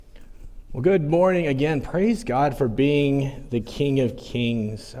Well, good morning again. Praise God for being the King of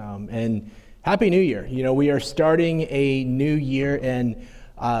Kings, and Happy New Year. We are starting a new year, and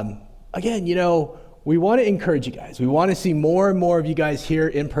again, we want to encourage you guys. We want to see more and more of you guys here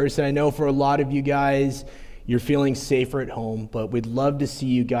in person. I know for a lot of you guys, you're feeling safer at home, but we'd love to see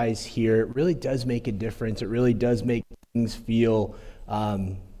you guys here. It really does make a difference. It really does make things feel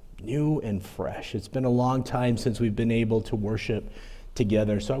new and fresh. It's been a long time since we've been able to worship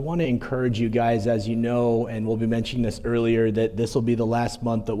together. So I want to encourage you guys, as you know, and we'll be mentioning this earlier, that this will be the last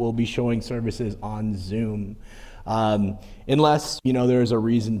month that we'll be showing services on Zoom, unless, there's a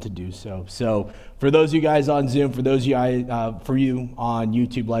reason to do so. So for those of you guys on Zoom, for those of you for you on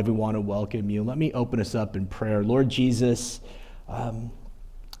YouTube Live, we want to welcome you. Let me open us up in prayer. Lord Jesus,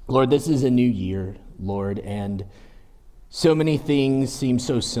 Lord, this is a new year, Lord, and so many things seem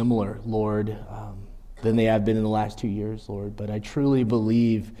so similar, Lord, than they have been in the last 2 years, Lord. But I truly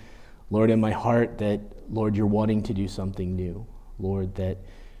believe, Lord, in my heart that, Lord, you're wanting to do something new, Lord, that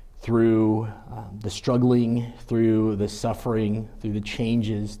through the struggling, through the suffering, through the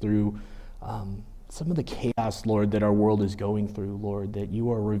changes, through some of the chaos, Lord, that our world is going through, Lord, that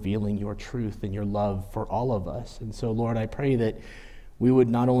you are revealing your truth and your love for all of us. And so, Lord, I pray that we would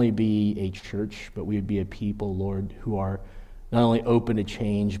not only be a church, but we would be a people, Lord, who are not only open to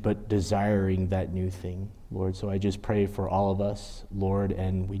change, but desiring that new thing, Lord. So I just pray for all of us, Lord,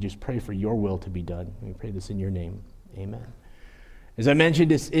 and we just pray for your will to be done. We pray this in your name. Amen. As I mentioned,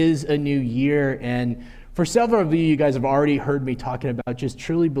 this is a new year, and for several of you guys have already heard me talking about just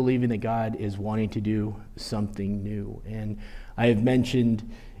truly believing that God is wanting to do something new. And I have mentioned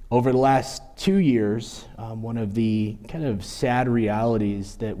over the last 2 years, one of the kind of sad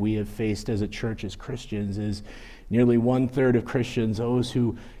realities that we have faced as a church, as Christians, is nearly 1/3 of Christians, those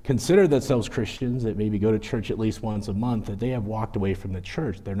who consider themselves Christians, that maybe go to church at least once a month, that they have walked away from the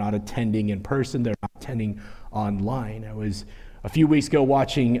church. They're not attending in person. They're not attending online. I was a few weeks ago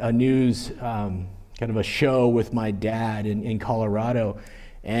watching a news, kind of a show with my dad in Colorado,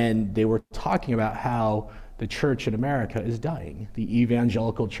 and they were talking about how the church in America is dying. The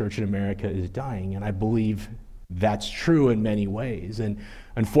evangelical church in America is dying, and I believe that's true in many ways. And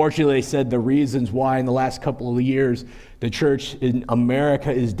unfortunately, they said the reasons why in the last couple of years the church in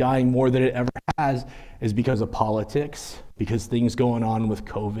America is dying more than it ever has is because of politics, because things going on with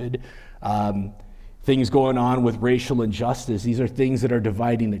COVID, things going on with racial injustice. These are things that are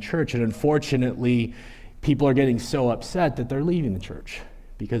dividing the church. And unfortunately, people are getting so upset that they're leaving the church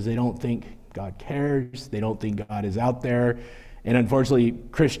because they don't think God cares. They don't think God is out there. And unfortunately,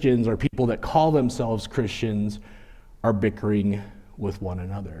 Christians or people that call themselves Christians are bickering with one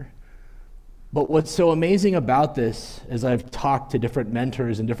another. But what's so amazing about this, as I've talked to different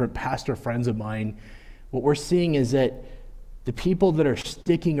mentors and different pastor friends of mine, what we're seeing is that the people that are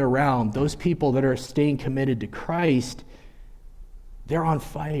sticking around, those people that are staying committed to Christ, they're on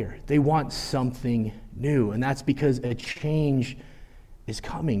fire. They want something new. And that's because a change is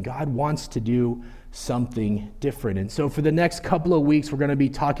coming. God wants to do something different. And so for the next couple of weeks, we're going to be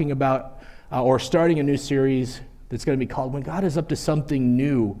talking about or starting a new series that's going to be called When God is Up to Something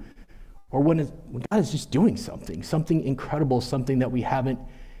New, or when God is just doing something incredible, something that we haven't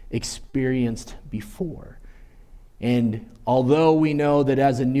experienced before. And although we know that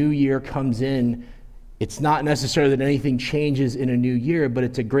as a new year comes in, it's not necessarily that anything changes in a new year, but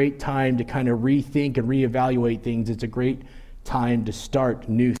it's a great time to kind of rethink and reevaluate things. It's a great time to start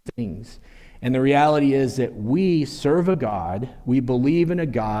new things. And the reality is that we serve a God, we believe in a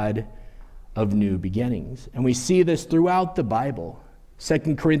God of new beginnings. And we see this throughout the Bible.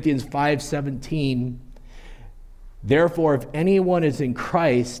 2 Corinthians 5:17, therefore, if anyone is in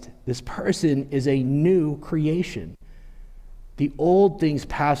Christ, this person is a new creation. The old things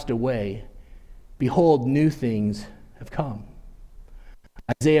passed away. Behold, new things have come.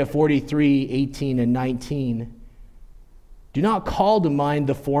 Isaiah 43:18 and 19, do not call to mind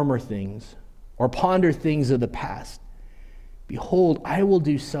the former things, or ponder things of the past. Behold, I will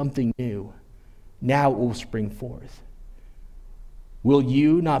do something new. Now it will spring forth. Will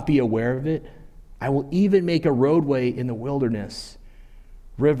you not be aware of it? I will even make a roadway in the wilderness,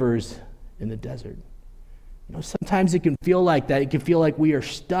 rivers in the desert. Sometimes it can feel like that. It can feel like we are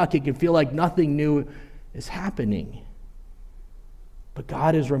stuck. It can feel like nothing new is happening. But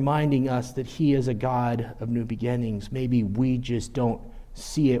God is reminding us that He is a God of new beginnings. Maybe we just don't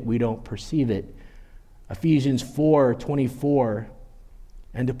see it, we don't perceive it. Ephesians 4:24,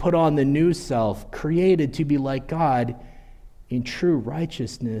 and to put on the new self, created to be like God in true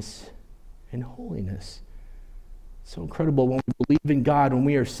righteousness and holiness. So incredible. When we believe in God, when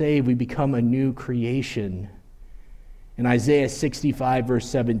we are saved, we become a new creation. In Isaiah 65, verse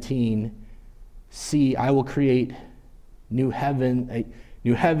 17, See, I will create new heavens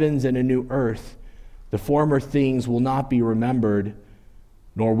and a new earth. The former things will not be remembered,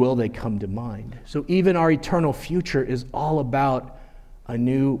 nor will they come to mind. So even our eternal future is all about a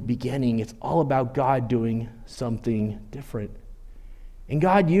new beginning. It's all about God doing something different. And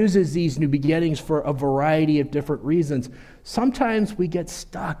God uses these new beginnings for a variety of different reasons. Sometimes we get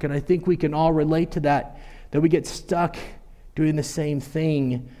stuck, and I think we can all relate to that we get stuck doing the same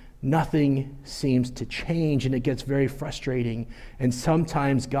thing. Nothing seems to change, and it gets very frustrating. And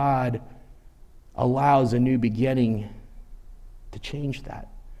sometimes God allows a new beginning to change that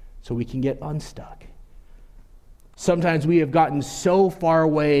so we can get unstuck. Sometimes we have gotten so far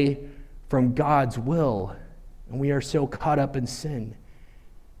away from God's will, and we are so caught up in sin.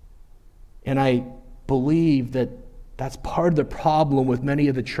 And I believe that that's part of the problem with many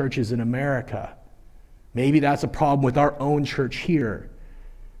of the churches in America. Maybe that's a problem with our own church here,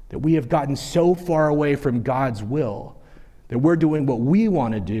 that we have gotten so far away from God's will that we're doing what we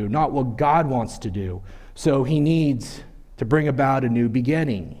want to do, not what God wants to do. So he needs to bring about a new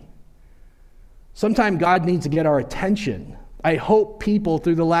beginning. Sometimes God needs to get our attention. I hope people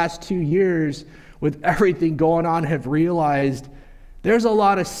through the last 2 years, with everything going on, have realized there's a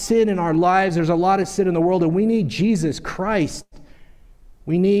lot of sin in our lives, there's a lot of sin in the world, and we need Jesus Christ.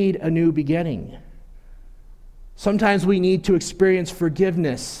 We need a new beginning. Sometimes we need to experience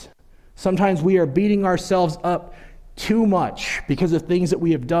forgiveness. Sometimes we are beating ourselves up too much because of things that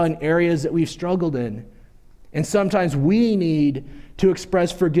we have done, areas that we've struggled in. And sometimes we need to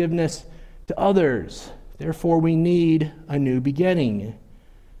express forgiveness to others. Therefore, we need a new beginning.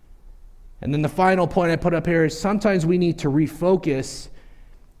 And then the final point I put up here is sometimes we need to refocus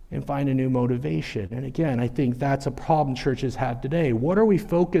and find a new motivation. And again, I think that's a problem churches have today. What are we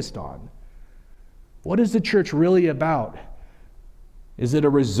focused on? What is the church really about? Is it a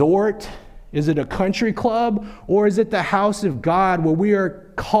resort? Is it a country club? Or is it the house of God where we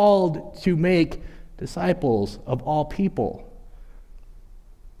are called to make disciples of all people?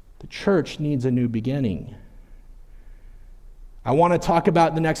 The church needs a new beginning. I want to talk about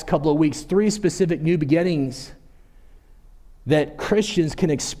in the next couple of weeks 3 specific new beginnings that Christians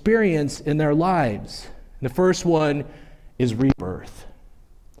can experience in their lives. The first one is rebirth.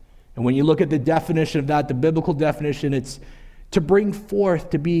 And when you look at the definition of that, the biblical definition, it's to bring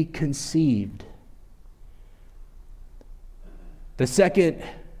forth, to be conceived. The second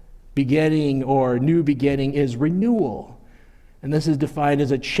beginning or new beginning is renewal. And this is defined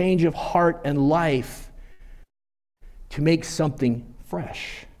as a change of heart and life to make something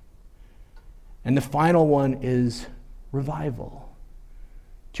fresh. And the final one is revival,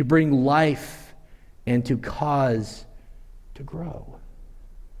 to bring life and to cause to grow.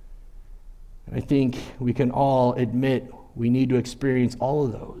 And I think we can all admit we need to experience all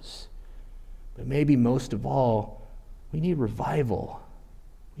of those. But maybe most of all, we need revival.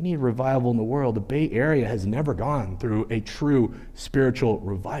 We need revival in the world. The Bay Area has never gone through a true spiritual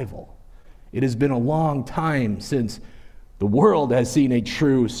revival. It has been a long time since the world has seen a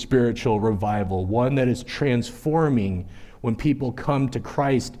true spiritual revival, one that is transforming when people come to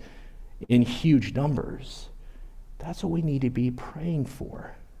Christ in huge numbers. That's what we need to be praying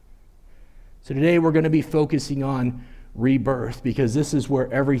for. So today we're going to be focusing on rebirth because this is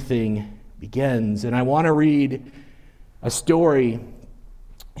where everything begins. And I want to read a story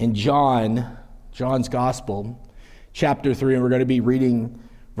in John's Gospel, chapter 3, and we're going to be reading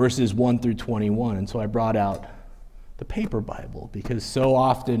verses 1 through 21. And so I brought out the paper Bible because so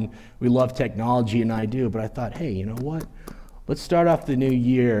often we love technology, and I do, but I thought, hey, you know what? Let's start off the new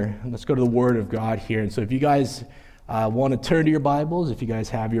year, and let's go to the Word of God here. And so if you guys want to turn to your Bibles, if you guys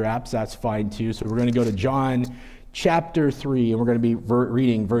have your apps, that's fine too. So we're going to go to John chapter 3, and we're going to be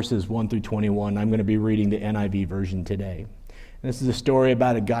reading verses 1 through 21. I'm going to be reading the NIV version today. And this is a story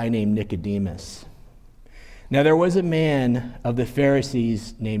about a guy named Nicodemus. Now there was a man of the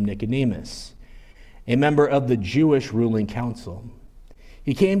Pharisees named Nicodemus, a member of the Jewish ruling council.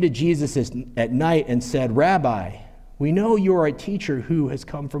 He came to Jesus at night and said, "Rabbi, we know you are a teacher who has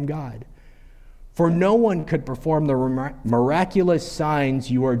come from God. For no one could perform the miraculous signs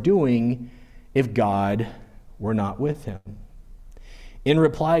you are doing if God were not with him." In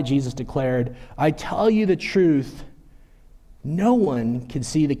reply, Jesus declared, "I tell you the truth, no one can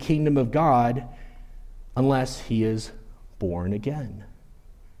see the kingdom of God unless he is born again."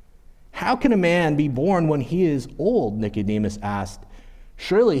 "How can a man be born when he is old?" Nicodemus asked.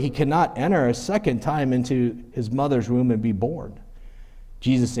 "Surely he cannot enter a second time into his mother's womb and be born."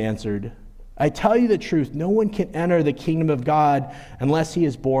 Jesus answered, "I tell you the truth, no one can enter the kingdom of God unless he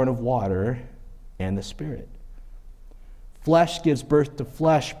is born of water and the Spirit. Flesh gives birth to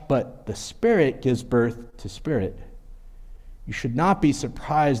flesh, but the Spirit gives birth to spirit. You should not be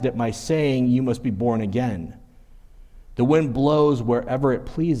surprised at my saying you must be born again. The wind blows wherever it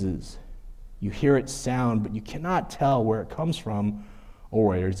pleases. You hear its sound, but you cannot tell where it comes from or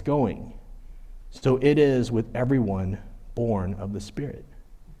where it's going. So it is with everyone born of the Spirit.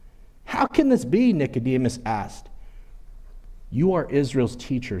 How can this be? Nicodemus asked. You are Israel's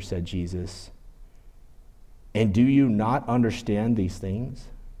teacher, said Jesus. And do you not understand these things?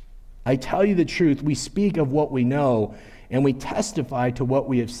 I tell you the truth, we speak of what we know, and we testify to what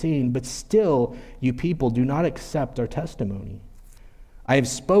we have seen, but still you people do not accept our testimony. I have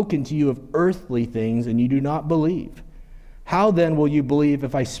spoken to you of earthly things, and you do not believe. How then will you believe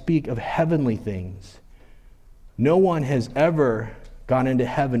if I speak of heavenly things? No one has ever gone into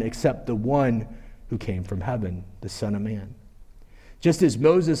heaven except the one who came from heaven, the Son of Man. Just as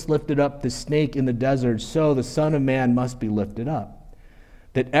Moses lifted up the snake in the desert, so the Son of Man must be lifted up,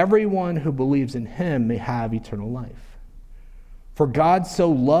 that everyone who believes in him may have eternal life. For God so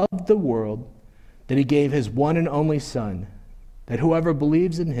loved the world that he gave his one and only Son, that whoever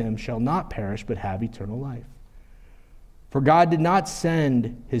believes in him shall not perish but have eternal life. For God did not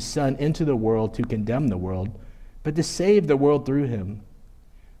send his Son into the world to condemn the world, but to save the world through him.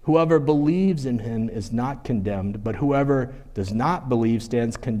 Whoever believes in him is not condemned, but whoever does not believe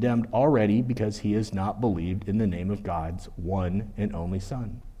stands condemned already because he has not believed in the name of God's one and only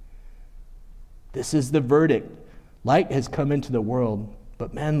Son. This is the verdict. Light has come into the world,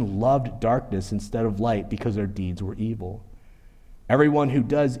 but men loved darkness instead of light because their deeds were evil. Everyone who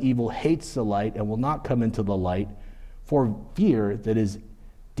does evil hates the light and will not come into the light for fear that his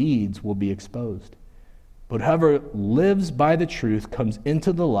deeds will be exposed. But whoever lives by the truth comes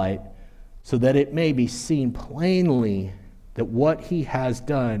into the light so that it may be seen plainly that what he has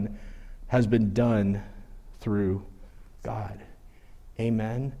done has been done through God.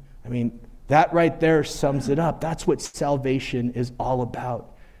 Amen. I mean, that right there sums it up. That's what salvation is all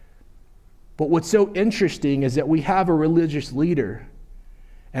about. But what's so interesting is that we have a religious leader.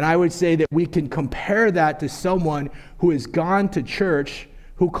 And I would say that we can compare that to someone who has gone to church,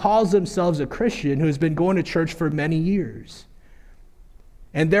 who calls themselves a Christian, who has been going to church for many years.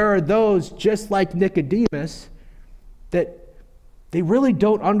 And there are those, just like Nicodemus, that they really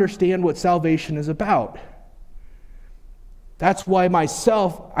don't understand what salvation is about. That's why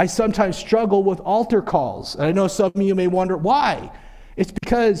I sometimes struggle with altar calls. And I know some of you may wonder why. It's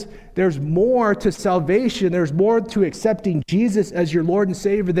because there's more to salvation. There's more to accepting Jesus as your Lord and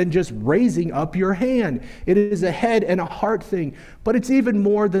Savior than just raising up your hand. It is a head and a heart thing. But it's even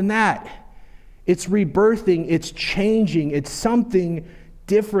more than that. It's rebirthing. It's changing. It's something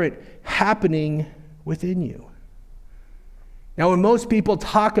different happening within you. Now, when most people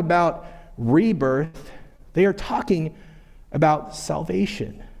talk about rebirth, they are talking about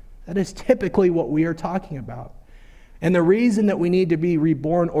salvation. That is typically what we are talking about. And the reason that we need to be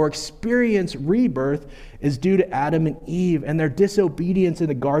reborn or experience rebirth is due to Adam and Eve and their disobedience in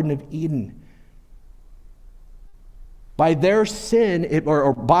the Garden of Eden. By their sin,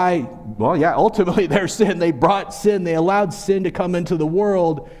 ultimately their sin, they brought sin. They allowed sin to come into the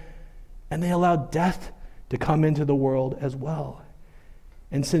world, and they allowed death to come into the world as well.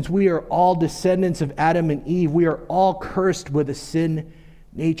 And since we are all descendants of Adam and Eve, we are all cursed with a sin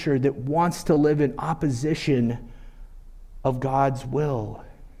nature that wants to live in opposition of God's will.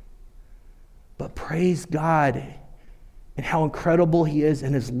 But praise God and how incredible he is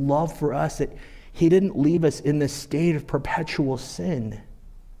and his love for us, that he didn't leave us in this state of perpetual sin.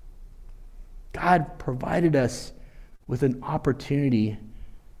 God provided us with an opportunity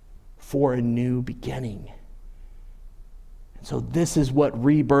for a new beginning. And so this is what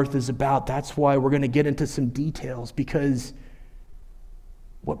rebirth is about. That's why we're going to get into some details, because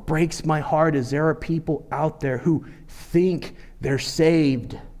what breaks my heart is there are people out there who think they're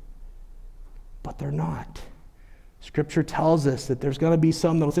saved, but they're not. Scripture tells us that there's going to be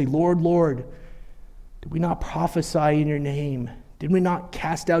some that will say, Lord, Lord, did we not prophesy in your name? Did we not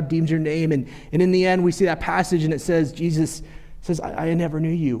cast out demons in your name? And in the end, we see that passage and it says, Jesus says, I never knew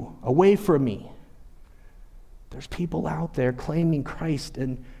you. Away from me. There's people out there claiming Christ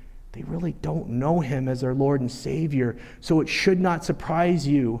and they really don't know him as their Lord and Savior. So it should not surprise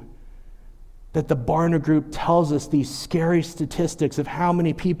you that the Barna Group tells us these scary statistics of how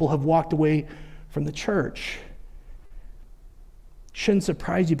many people have walked away from the church. Shouldn't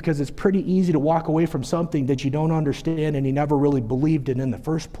surprise you, because it's pretty easy to walk away from something that you don't understand and you never really believed in the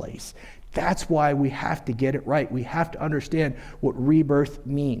first place. That's why we have to get it right. We have to understand what rebirth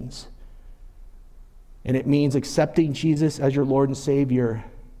means. And it means accepting Jesus as your Lord and Savior.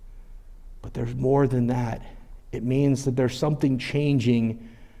 But there's more than that. It means that there's something changing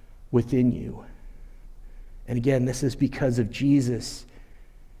within you. And again, this is because of Jesus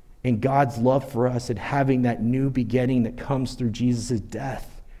and God's love for us and having that new beginning that comes through Jesus'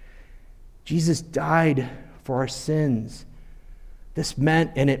 death. Jesus died for our sins. This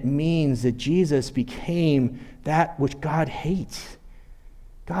meant and it means that Jesus became that which God hates.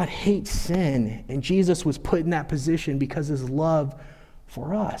 God hates sin, and Jesus was put in that position because of his love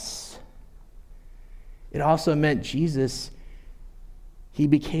for us. It also meant Jesus, he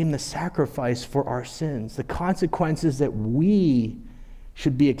became the sacrifice for our sins. The consequences that we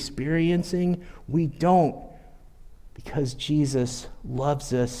should be experiencing, we don't, because Jesus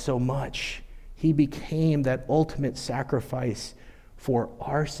loves us so much. He became that ultimate sacrifice for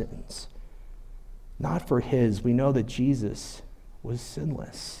our sins, not for his. We know that Jesus was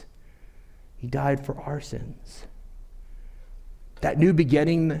sinless. He died for our sins. That new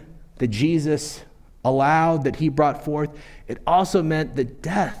beginning that Jesus allowed, that he brought forth, it also meant that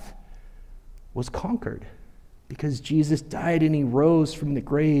death was conquered because Jesus died and he rose from the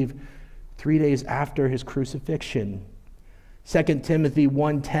grave 3 days after his crucifixion. 2 Timothy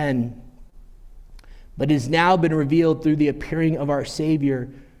 1:10, but it has now been revealed through the appearing of our Savior,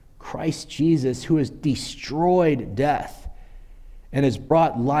 Christ Jesus, who has destroyed death and has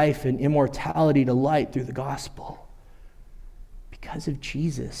brought life and immortality to light through the gospel. Because of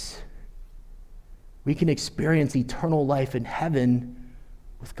Jesus, we can experience eternal life in heaven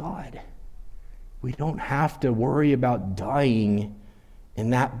with God. We don't have to worry about dying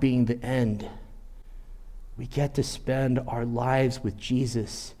and that being the end. We get to spend our lives with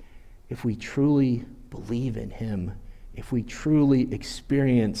Jesus if we truly believe in him, if we truly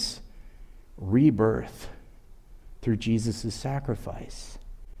experience rebirth through Jesus' sacrifice.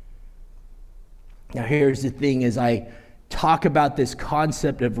 Now here's the thing, as I talk about this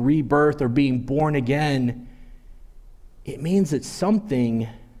concept of rebirth or being born again, it means that something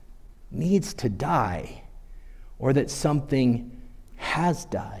needs to die or that something has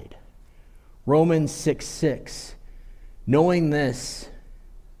died. Romans 6:6, knowing this,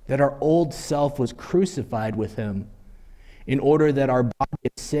 that our old self was crucified with him in order that our body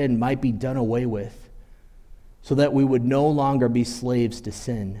of sin might be done away with, so that we would no longer be slaves to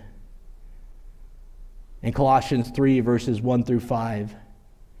sin. In Colossians 3, verses 1 through 5,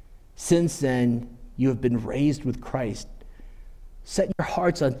 since then you have been raised with Christ. Set your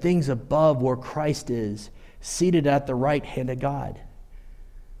hearts on things above where Christ is, seated at the right hand of God.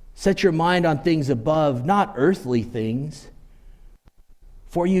 Set your mind on things above, not earthly things.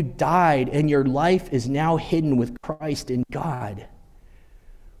 For you died, and your life is now hidden with Christ in God.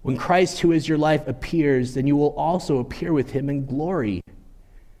 When Christ, who is your life, appears, then you will also appear with him in glory.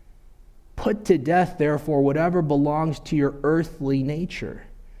 Put to death, therefore, whatever belongs to your earthly nature: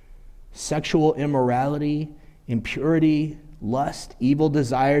 sexual immorality, impurity, lust, evil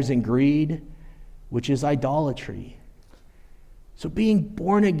desires, and greed, which is idolatry. So being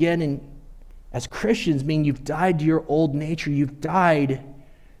born again and as Christians mean you've died to your old nature. You've died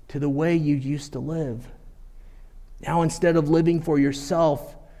to the way you used to live. Now, instead of living for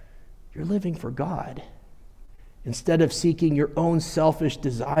yourself, you're living for God. Instead of seeking your own selfish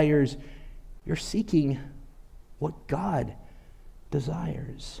desires, you're seeking what God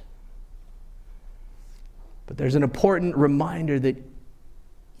desires. But there's an important reminder that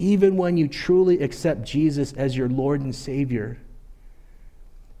even when you truly accept Jesus as your Lord and Savior,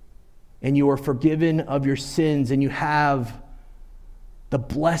 and you are forgiven of your sins, and you have the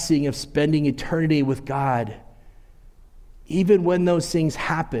blessing of spending eternity with God, even when those things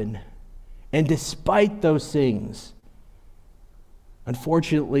happen, and despite those things,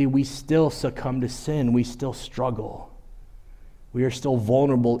 unfortunately, we still succumb to sin. We still struggle. We are still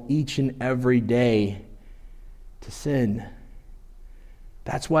vulnerable each and every day to sin.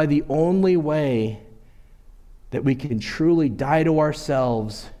 That's why the only way that we can truly die to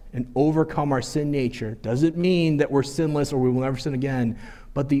ourselves and overcome our sin nature doesn't mean that we're sinless or we will never sin again,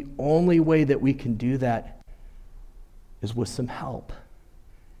 but the only way that we can do that is with some help.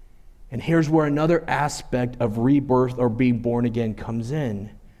 And here's where another aspect of rebirth or being born again comes in.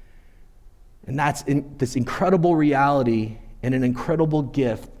 And that's in this incredible reality and an incredible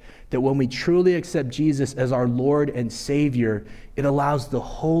gift that when we truly accept Jesus as our Lord and Savior, it allows the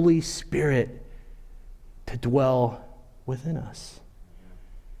Holy Spirit to dwell within us.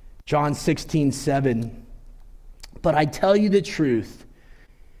 John 16:7, but I tell you the truth,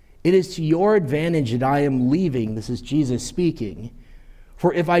 it is to your advantage that I am leaving. This is Jesus speaking.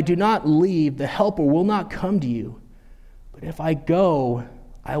 For if I do not leave, the Helper will not come to you. But if I go,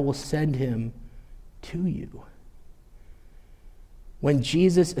 I will send him to you. When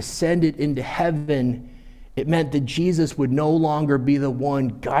Jesus ascended into heaven, It meant that Jesus would no longer be the one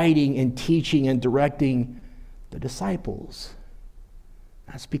guiding and teaching and directing the disciples.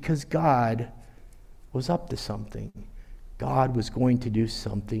 That's because God was up to something. God was going to do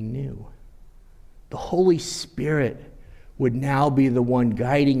something new. The Holy Spirit would now be the one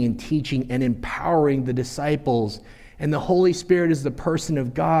guiding and teaching and empowering the disciples. And the Holy Spirit is the person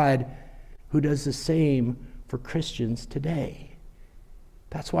of God who does the same for Christians today.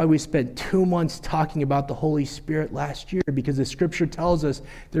 That's why we spent 2 months talking about the Holy Spirit last year, because the scripture tells us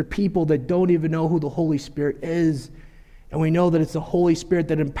there are people that don't even know who the Holy Spirit is. And we know that it's the Holy Spirit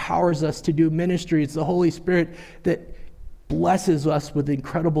that empowers us to do ministry. It's the Holy Spirit that blesses us with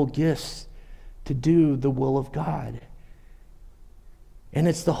incredible gifts to do the will of God. And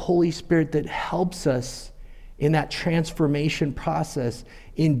it's the Holy Spirit that helps us in that transformation process,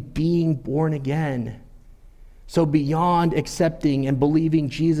 in being born again. So beyond accepting and believing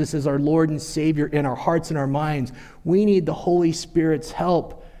Jesus as our Lord and Savior in our hearts and our minds, we need the Holy Spirit's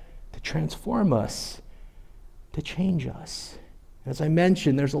help to transform us, to change us. As I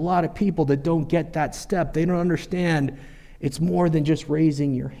mentioned, there's a lot of people that don't get that step. They don't understand it's more than just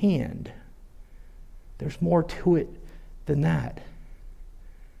raising your hand. There's more to it than that.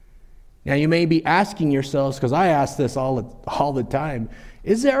 Now you may be asking yourselves, because I ask this all the time,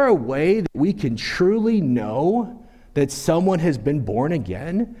 is there a way that we can truly know that someone has been born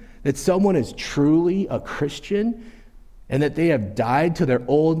again, that someone is truly a Christian, and that they have died to their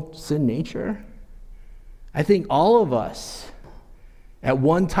old sin nature? I think all of us, at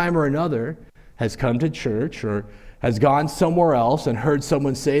one time or another, has come to church or has gone somewhere else and heard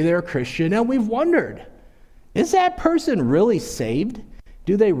someone say they're a Christian, and we've wondered, is that person really saved?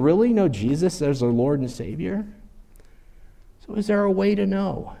 Do they really know Jesus as their Lord and Savior? So is there a way to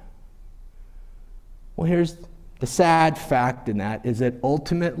know? Well, here's the sad fact in that, is that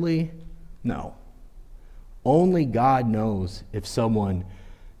ultimately, no. Only God knows if someone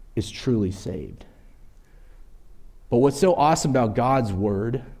is truly saved. But what's so awesome about God's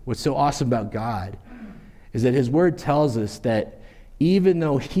word, what's so awesome about God, is that his word tells us that even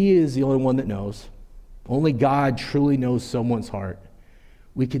though he is the only one that knows, only God truly knows someone's heart,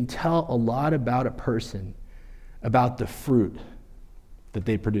 we can tell a lot about a person, about the fruit that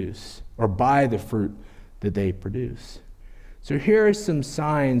they produce, or by the fruit that they produce. So here are some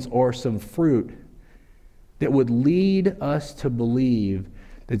signs or some fruit that would lead us to believe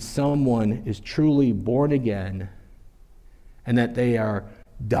that someone is truly born again and that they are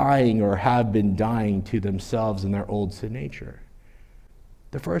dying or have been dying to themselves and their old sin nature.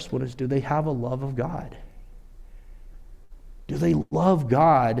 The first one is, do they have a love of God? Do they love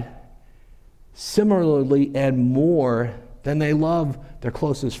God similarly and more than they love their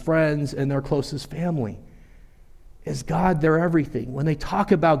closest friends and their closest family? Is God their everything? When they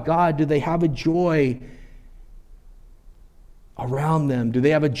talk about God, do they have a joy around them? Do they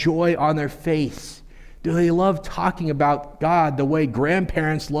have a joy on their face? Do they love talking about God the way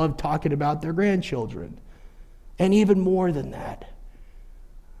grandparents love talking about their grandchildren? And even more than that.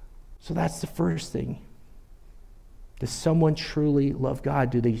 So that's the first thing. Does someone truly love God?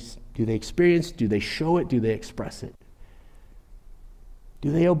 Do they experience? Do they show it? Do they express it?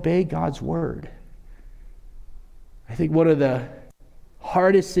 Do they obey God's word? I think one of the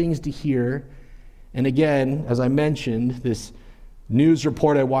hardest things to hear, and again, as I mentioned, this news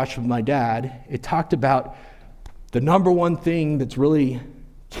report I watched with my dad, it talked about the number one thing that's really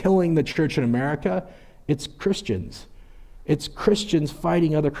killing the church in America, it's Christians. It's Christians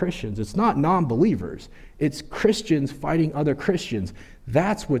fighting other Christians. It's not non-believers. It's Christians fighting other Christians.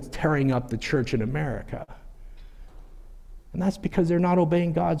 That's what's tearing up the church in America. And that's because they're not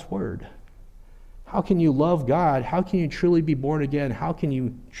obeying God's word. How can you love God? How can you truly be born again? How can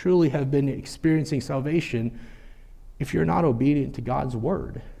you truly have been experiencing salvation if you're not obedient to God's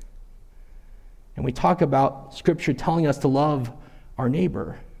word? And we talk about Scripture telling us to love our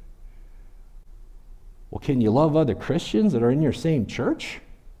neighbor. Well, can you love other Christians that are in your same church?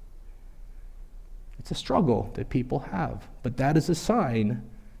 It's a struggle that people have. But that is a sign.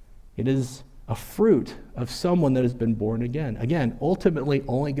 It is a fruit of someone that has been born again. Again, ultimately,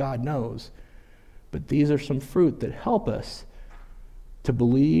 only God knows. But these are some fruit that help us to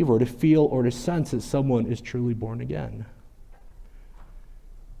believe or to feel or to sense that someone is truly born again.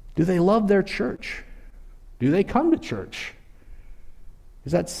 Do they love their church? Do they come to church?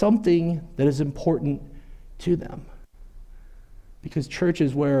 Is that something that is important to them? Because church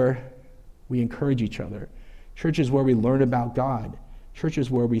is where we encourage each other. Church is where we learn about God. Church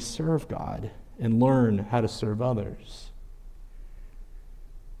is where we serve God and learn how to serve others.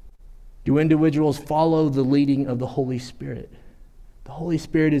 Do individuals follow the leading of the Holy Spirit? The Holy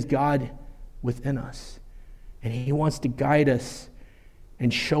Spirit is God within us. And he wants to guide us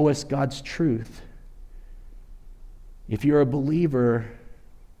and show us God's truth. If you're a believer,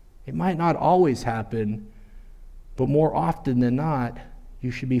 it might not always happen, but more often than not,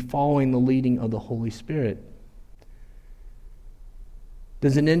 you should be following the leading of the Holy Spirit.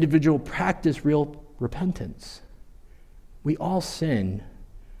 Does an individual practice real repentance? We all sin,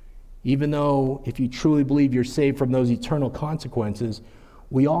 even though if you truly believe you're saved from those eternal consequences,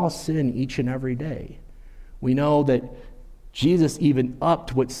 we all sin each and every day. We know that Jesus even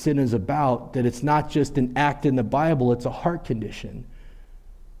upped what sin is about, that it's not just an act in the Bible, it's a heart condition.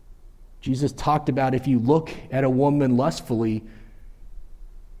 Jesus talked about if you look at a woman lustfully,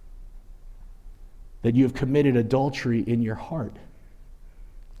 that you have committed adultery in your heart.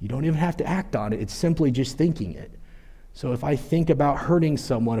 You don't even have to act on it. It's simply just thinking it. So if I think about hurting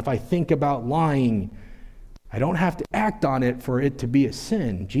someone, if I think about lying, I don't have to act on it for it to be a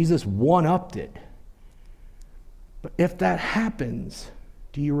sin. Jesus one-upped it. But if that happens,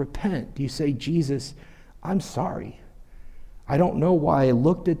 do you repent? Do you say, Jesus, I'm sorry. I don't know why I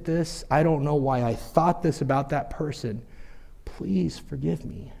looked at this. I don't know why I thought this about that person. Please forgive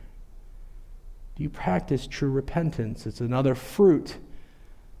me. Do you practice true repentance? It's another fruit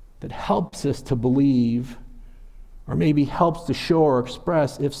that helps us to believe, or maybe helps to show or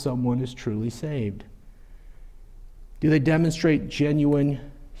express if someone is truly saved. Do they demonstrate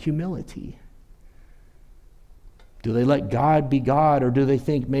genuine humility? Do they let God be God, or do they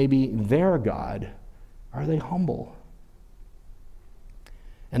think maybe they're God? Are they humble?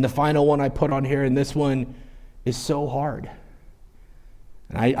 And the final one I put on here, and this one is so hard.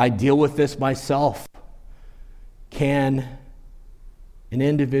 And I deal with this myself. Can an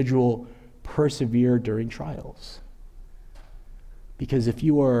individual persevere during trials? Because if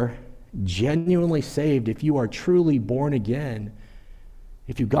you are genuinely saved, if you are truly born again,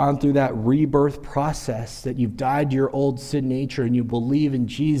 if you've gone through that rebirth process, that you've died to your old sin nature and you believe in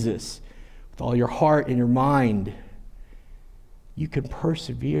Jesus with all your heart and your mind, you can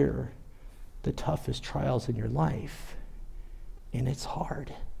persevere the toughest trials in your life. And it's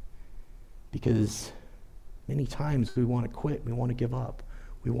hard because many times we want to quit, we want to give up,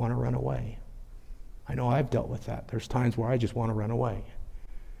 we want to run away. I know I've dealt with that. There's times where I just want to run away.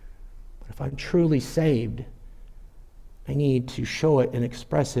 But if I'm truly saved, I need to show it and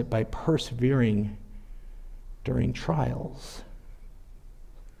express it by persevering during trials.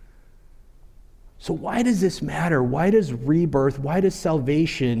 So why does this matter? Why does rebirth, why does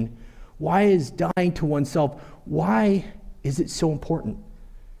salvation, why is dying to oneself, why is it so important?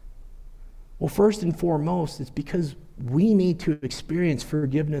 Well, first and foremost, it's because we need to experience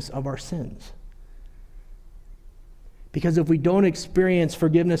forgiveness of our sins. Because if we don't experience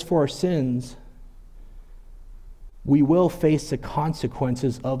forgiveness for our sins, we will face the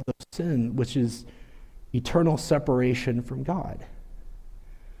consequences of the sin, which is eternal separation from God.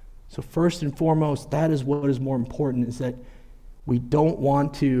 So first and foremost, that is what is more important, is that we don't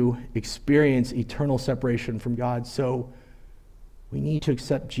want to experience eternal separation from God. So we need to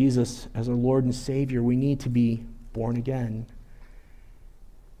accept Jesus as our Lord and Savior. We need to be born again.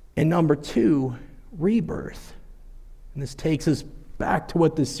 And number two, rebirth. And this takes us back to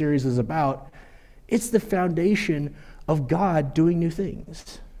what this series is about. It's the foundation of God doing new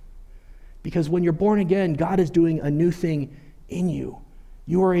things. Because when you're born again, God is doing a new thing in you.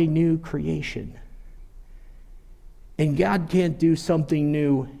 You are a new creation. And God can't do something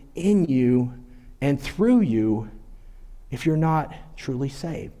new in you and through you if you're not truly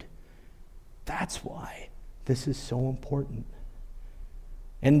saved. That's why this is so important.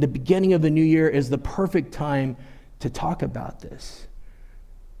 And the beginning of the new year is the perfect time to talk about this.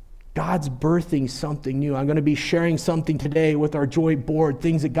 God's birthing something new. I'm going to be sharing something today with our joint board,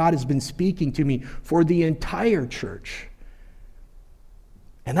 things that God has been speaking to me for the entire church.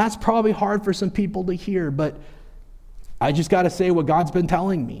 And that's probably hard for some people to hear, but I just got to say what God's been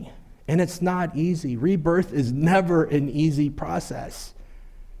telling me. And it's not easy. Rebirth is never an easy process.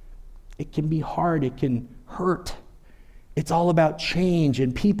 It can be hard. It can hurt. It's all about change,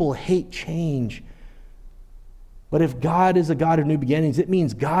 and people hate change. But if God is a God of new beginnings, it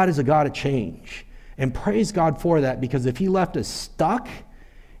means God is a God of change. And praise God for that, because if He left us stuck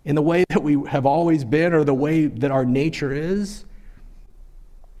in the way that we have always been or the way that our nature is,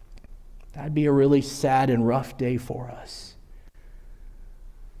 that'd be a really sad and rough day for us.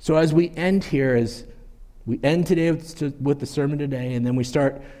 So as we end here, as we end today with the sermon today, and then we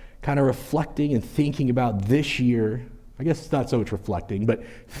start kind of reflecting and thinking about this year, I guess it's not so much reflecting, but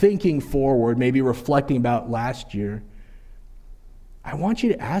thinking forward, maybe reflecting about last year, I want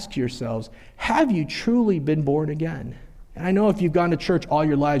you to ask yourselves, have you truly been born again? And I know if you've gone to church all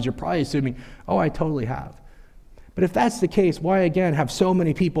your lives, you're probably assuming, oh, I totally have. But if that's the case, why again have so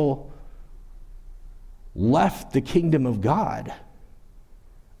many people left the kingdom of God?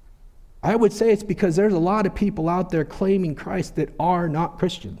 I would say it's because there's a lot of people out there claiming Christ that are not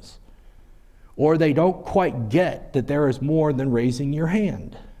Christians, or they don't quite get that there is more than raising your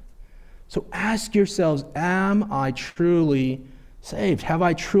hand. So ask yourselves, am I truly saved? Have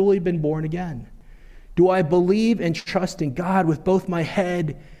I truly been born again? Do I believe and trust in God with both my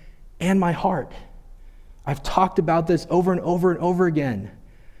head and my heart? I've talked about this over and over and over again.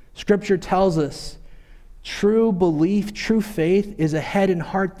 Scripture tells us true belief, true faith is a head and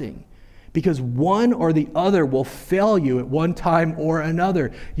heart thing, because one or the other will fail you at one time or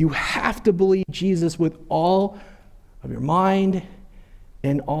another. You have to believe Jesus with all of your mind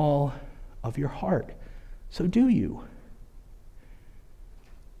and all of your heart. So do you?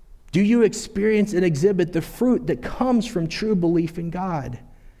 Do you experience and exhibit the fruit that comes from true belief in God?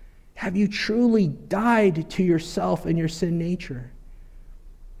 Have you truly died to yourself and your sin nature?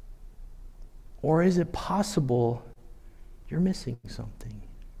 Or is it possible you're missing something?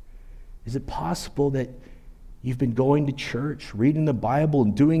 Is it possible that you've been going to church, reading the Bible,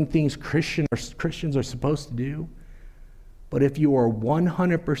 and doing things Christians are supposed to do? But if you are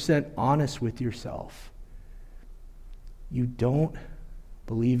 100% honest with yourself, you don't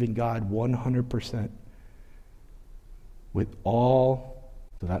believe in God 100% with all,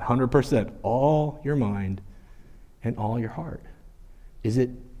 so that 100%, all your mind and all your heart. Is it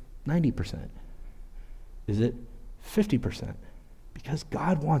 90%? Is it 50%? Because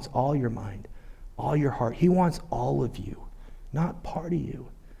God wants all your mind, all your heart. He wants all of you, not part of you.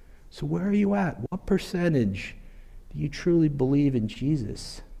 So where are you at? What percentage do you truly believe in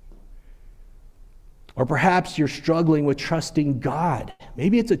Jesus? Or perhaps you're struggling with trusting God.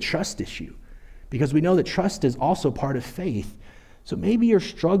 Maybe it's a trust issue, because we know that trust is also part of faith. So maybe you're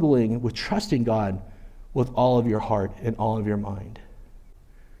struggling with trusting God with all of your heart and all of your mind.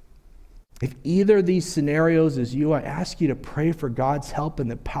 If either of these scenarios is you, I ask you to pray for God's help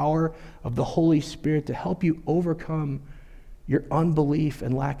and the power of the Holy Spirit to help you overcome your unbelief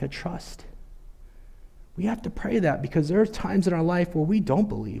and lack of trust. We have to pray that, because there are times in our life where we don't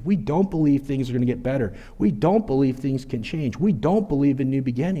believe. We don't believe things are going to get better. We don't believe things can change. We don't believe in new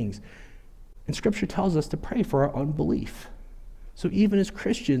beginnings. And Scripture tells us to pray for our unbelief. So even as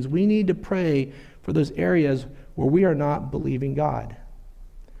Christians, we need to pray for those areas where we are not believing God.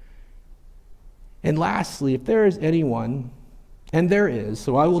 And lastly, if there is anyone, and there is,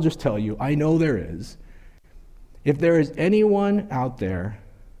 so I will just tell you, I know there is, if there is anyone out there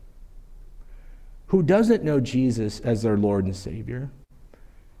who doesn't know Jesus as their Lord and Savior,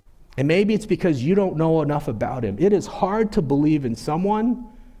 and maybe it's because you don't know enough about him. It is hard to believe in someone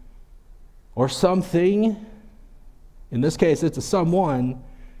or something, in this case it's a someone,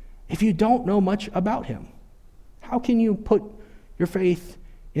 if you don't know much about him. How can you put your faith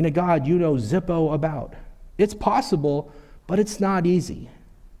in a God you know zippo about? It's possible, but it's not easy.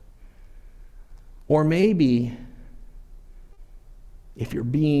 Or maybe, if you're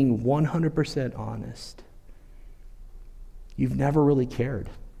being 100% honest, you've never really cared.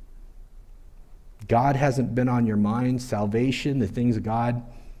 God hasn't been on your mind. Salvation, the things of God,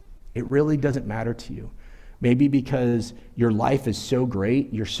 it really doesn't matter to you. Maybe because your life is so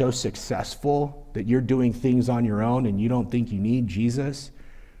great, you're so successful that you're doing things on your own and you don't think you need Jesus.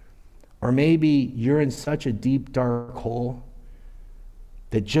 Or maybe you're in such a deep, dark hole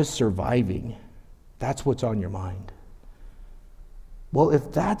that just surviving, that's what's on your mind. Well,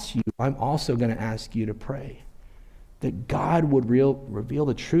 if that's you, I'm also going to ask you to pray that God would reveal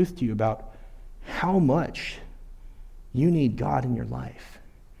the truth to you about how much you need God in your life.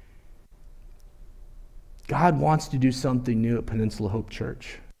 God wants to do something new at Peninsula Hope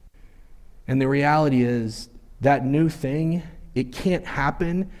Church. And the reality is that new thing, it can't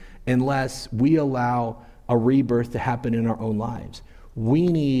happen unless we allow a rebirth to happen in our own lives. We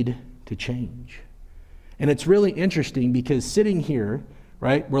need to change. And it's really interesting because sitting here,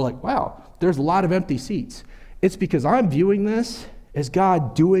 right, we're like, wow, there's a lot of empty seats. It's because I'm viewing this as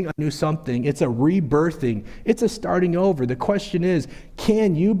God doing a new something. It's a rebirthing. It's a starting over. The question is,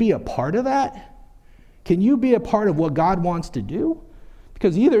 can you be a part of that? Can you be a part of what God wants to do?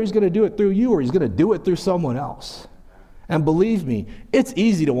 Because either he's going to do it through you or he's going to do it through someone else. And believe me, it's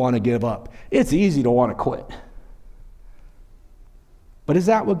easy to want to give up. It's easy to want to quit. But is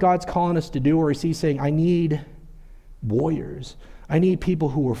that what God's calling us to do? Or is he saying, I need warriors. I need people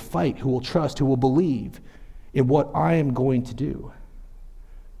who will fight, who will trust, who will believe in what I am going to do?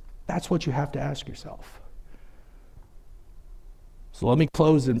 That's what you have to ask yourself. So let me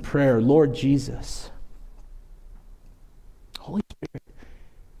close in prayer. Lord Jesus, Holy Spirit,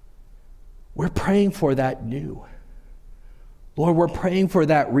 we're praying for that new. Lord, we're praying for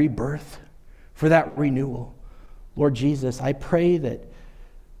that rebirth, for that renewal. Lord Jesus, I pray that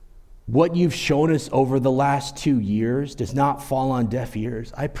what you've shown us over the last 2 years does not fall on deaf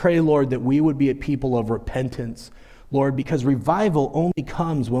ears. I pray, Lord, that we would be a people of repentance, Lord, because revival only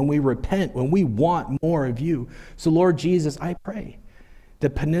comes when we repent, when we want more of you. So, Lord Jesus, I pray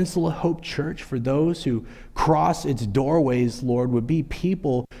that Peninsula Hope Church, for those who cross its doorways, Lord, would be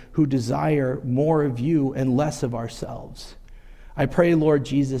people who desire more of you and less of ourselves. I pray, Lord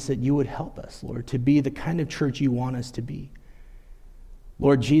Jesus, that you would help us, Lord, to be the kind of church you want us to be.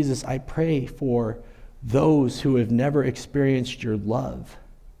 Lord Jesus, I pray for those who have never experienced your love.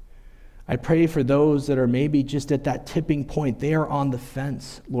 I pray for those that are maybe just at that tipping point. They are on the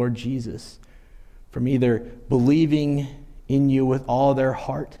fence, Lord Jesus, from either believing in you with all their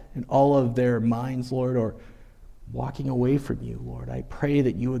heart and all of their minds, Lord, or walking away from you, Lord. I pray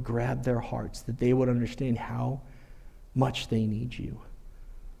that you would grab their hearts, that they would understand how much they need you.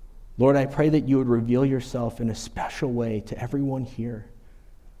 Lord, I pray that you would reveal yourself in a special way to everyone here.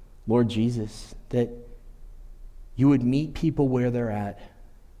 Lord Jesus, that you would meet people where they're at,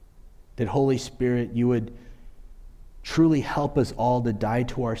 that Holy Spirit, you would truly help us all to die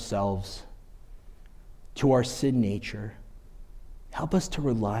to ourselves, to our sin nature. Help us to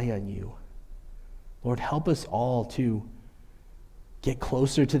rely on you. Lord, help us all to get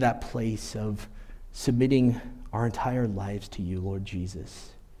closer to that place of submitting our entire lives to you, Lord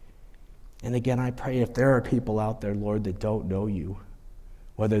Jesus. And again, I pray if there are people out there, Lord, that don't know you,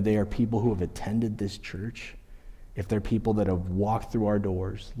 whether they are people who have attended this church, if they're people that have walked through our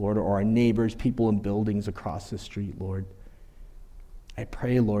doors, Lord, or our neighbors, people in buildings across the street, Lord, I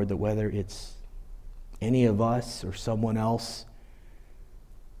pray, Lord, that whether it's any of us or someone else,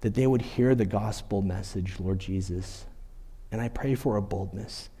 that they would hear the gospel message, Lord Jesus. And I pray for a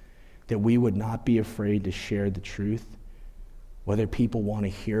boldness, that we would not be afraid to share the truth, whether people want to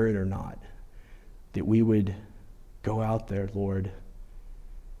hear it or not, that we would go out there, Lord,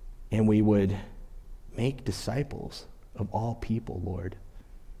 and we would make disciples of all people, Lord.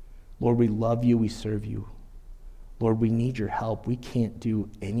 Lord, we love you, we serve you. Lord, we need your help. We can't do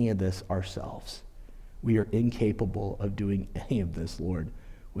any of this ourselves. We are incapable of doing any of this, Lord,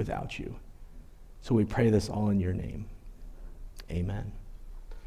 without you. So we pray this all in your name. Amen.